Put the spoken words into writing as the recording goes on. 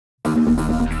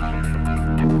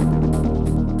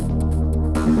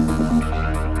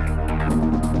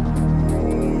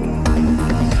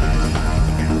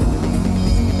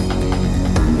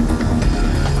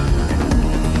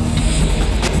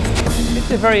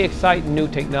very exciting new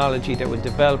technology that was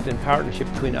developed in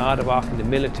partnership between Otto Bock and the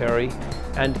military,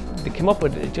 and they came up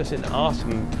with just an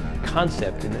awesome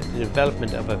concept in the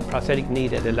development of a prosthetic knee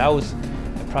that allows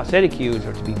a prosthetic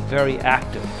user to be very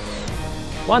active.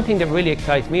 One thing that really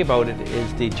excites me about it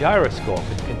is the gyroscope.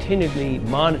 It continually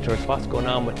monitors what's going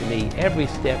on with the knee. Every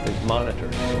step is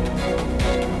monitored.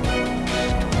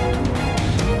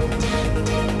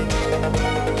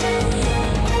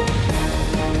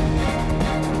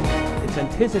 It's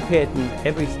anticipating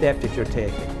every step that you're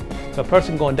taking. So a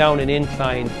person going down an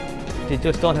incline, they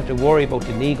just don't have to worry about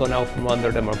the knee going out from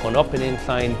under them or going up an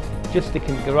incline. Just they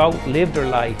can go out, live their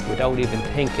life without even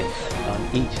thinking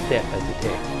on each step as they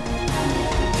take.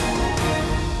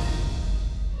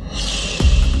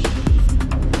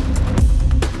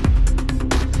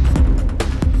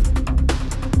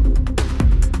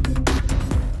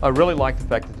 I really like the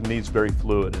fact that the knee is very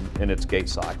fluid in its gait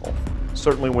cycle.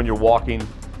 Certainly when you're walking,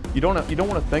 you don't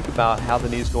want to think about how the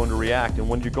knee is going to react, and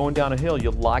when you're going down a hill,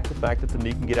 you like the fact that the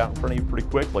knee can get out in front of you pretty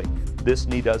quickly. This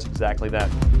knee does exactly that.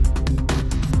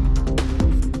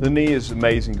 The knee is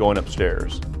amazing going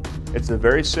upstairs. It's a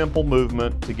very simple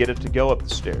movement to get it to go up the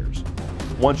stairs.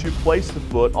 Once you place the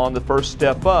foot on the first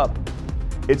step up,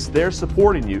 it's there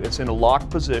supporting you. It's in a locked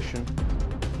position.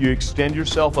 You extend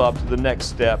yourself up to the next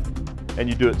step, and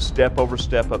you do it step over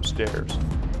step upstairs.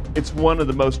 It's one of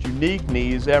the most unique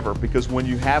knees ever because when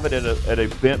you have it at a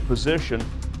bent position,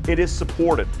 it is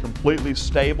supported, completely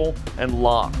stable and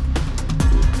locked.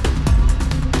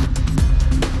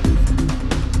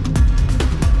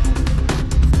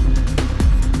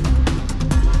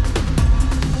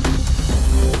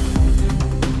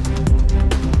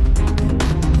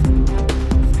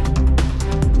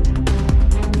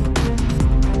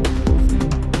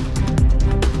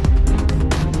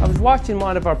 Watching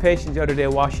one of our patients the other day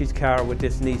wash his car with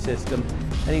this knee system,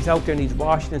 and he's out there and he's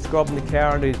washing and scrubbing the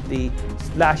car, and the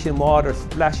splashing water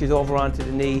splashes over onto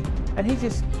the knee, and he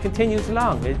just continues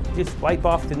along. It just wipe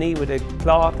off the knee with a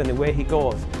cloth and away he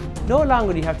goes. No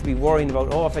longer do you have to be worrying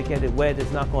about, oh, if I get it wet,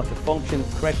 it's not going to function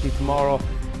correctly tomorrow.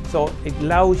 So it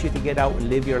allows you to get out and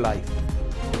live your life.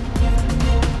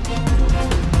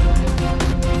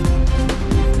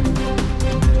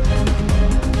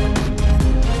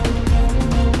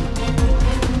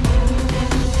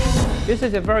 This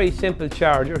is a very simple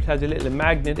charger. It has a little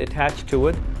magnet attached to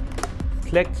it.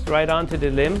 Clicks right onto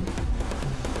the limb.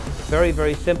 Very,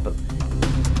 very simple.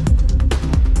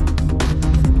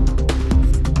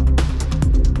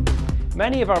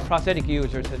 Many of our prosthetic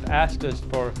users have asked us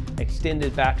for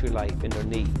extended battery life in their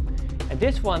knee. And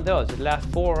this one does. It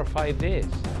lasts 4 or 5 days.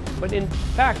 But in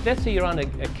fact, let's say you're on a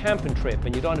camping trip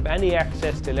and you don't have any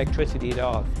access to electricity at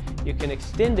all. You can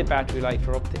extend the battery life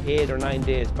for up to 8 or 9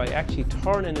 days by actually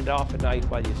turning it off at night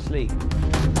while you sleep.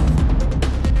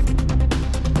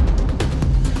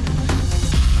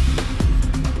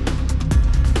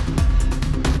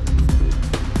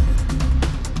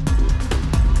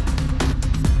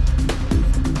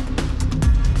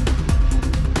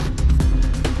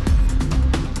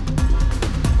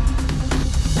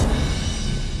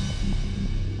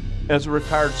 As a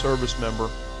retired service member,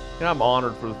 I'm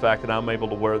honored for the fact that I'm able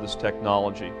to wear this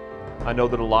technology. I know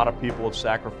that a lot of people have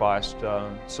sacrificed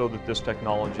so that this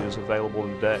technology is available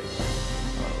today.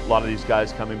 A lot of these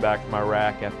guys coming back from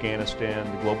Iraq, Afghanistan,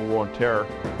 the global war on terror,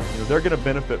 they're going to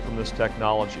benefit from this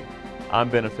technology. I'm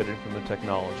benefiting from the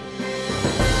technology.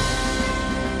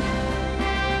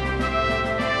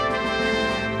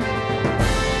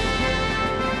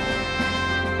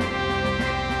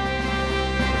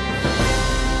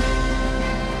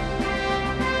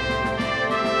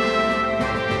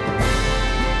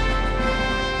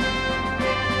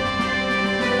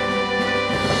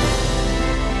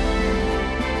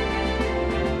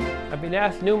 I've been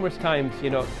asked numerous times,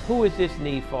 who is this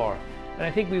knee for? And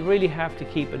I think we really have to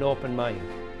keep an open mind.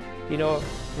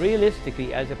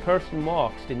 Realistically, as a person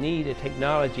walks, they need a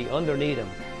technology underneath them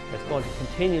that's going to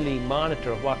continually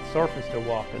monitor what surface they're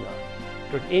walking on.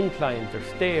 There's inclines, there's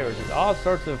stairs, there's all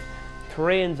sorts of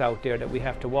terrains out there that we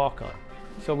have to walk on.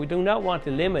 So we do not want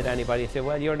to limit anybody and say,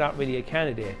 well, you're not really a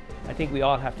candidate. I think we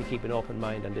all have to keep an open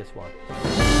mind on this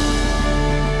one.